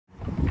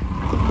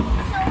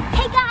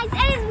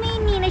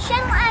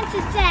channel, and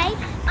today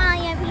I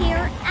am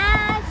here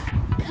at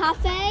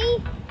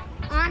Café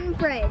on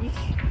Bridge.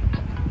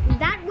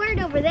 That word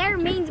over there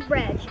means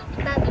bridge,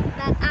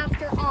 that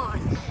after on.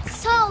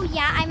 So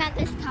yeah, I'm at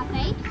this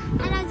cafe,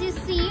 and as you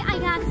see, I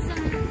got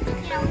some,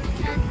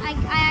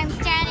 I'm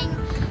standing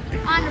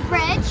on a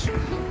bridge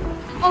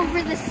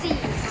over the sea.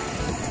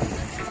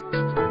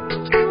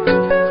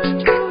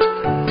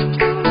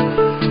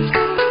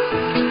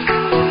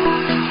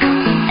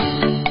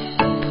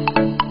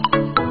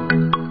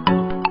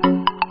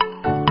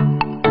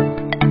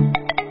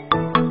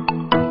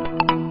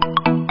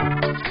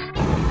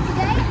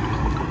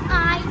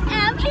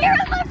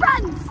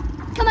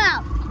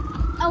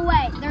 Oh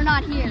wait, they're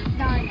not here,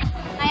 darn it.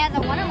 I had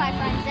that one of my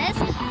friends is.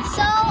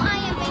 So I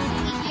am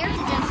basically here to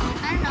just,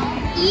 I don't know,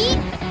 eat.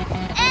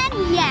 And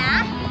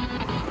yeah,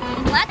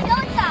 let's go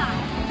inside.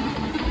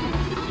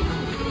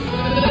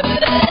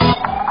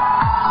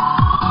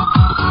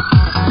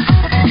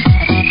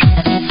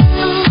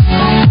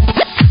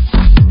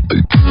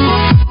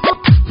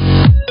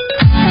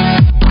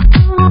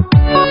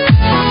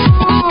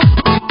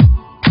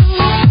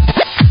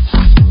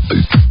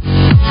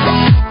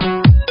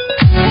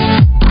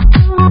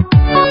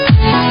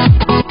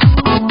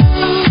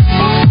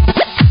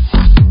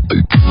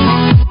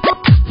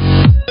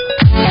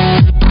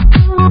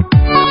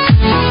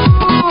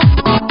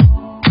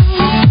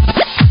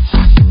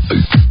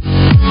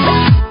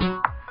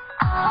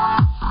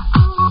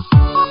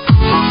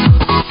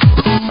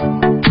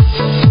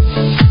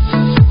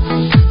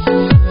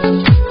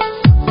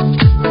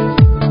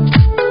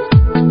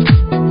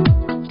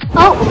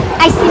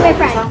 I see my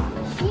friend.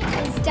 She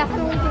is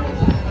definitely going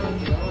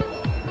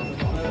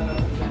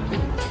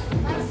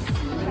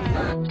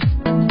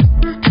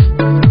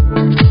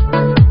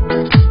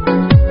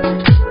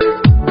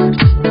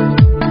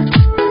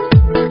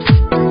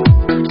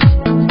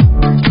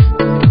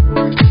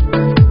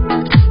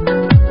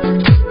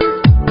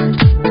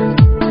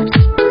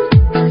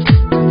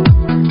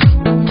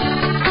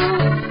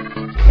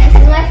This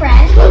is my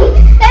friend.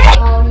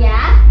 Oh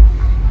yeah.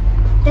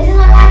 This is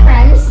one of my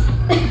friends.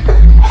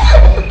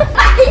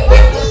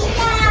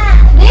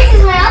 This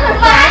is my other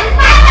friend.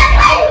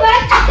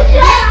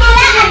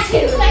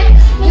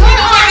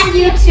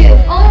 YouTube.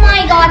 Oh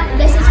my god,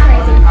 this is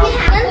crazy.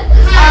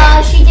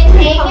 She didn't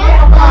take it,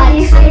 but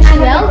soon she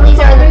will. These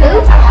are the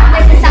foods.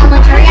 This is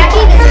salmon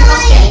teriyaki. This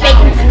is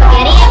bacon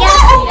spaghetti, I guess.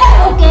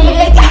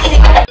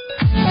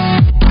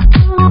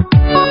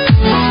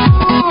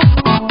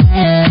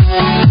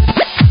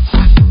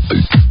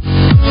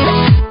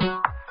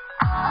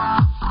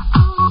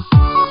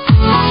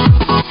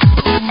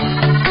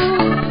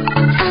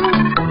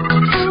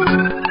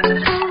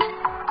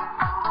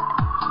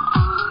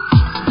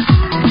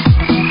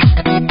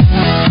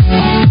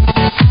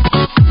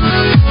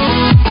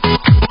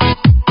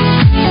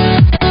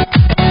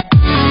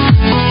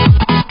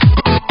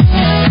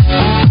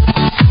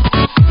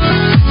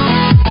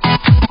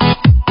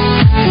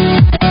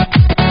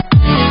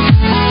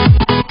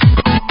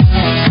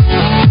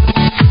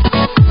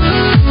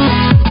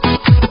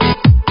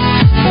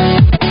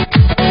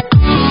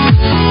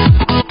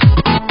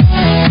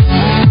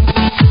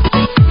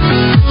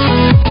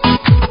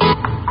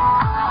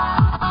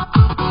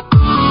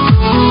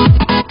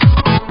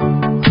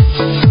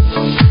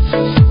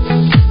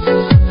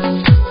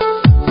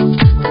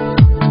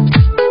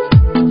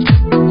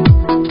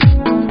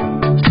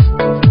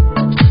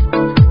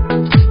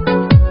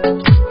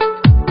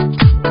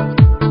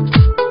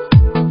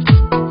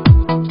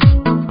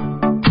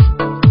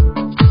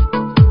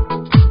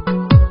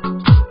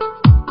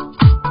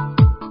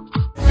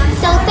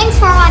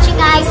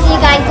 See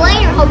you guys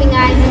later. Hope you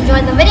guys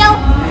enjoyed the video.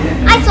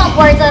 I swap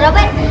words a little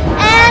bit,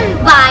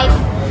 and bye.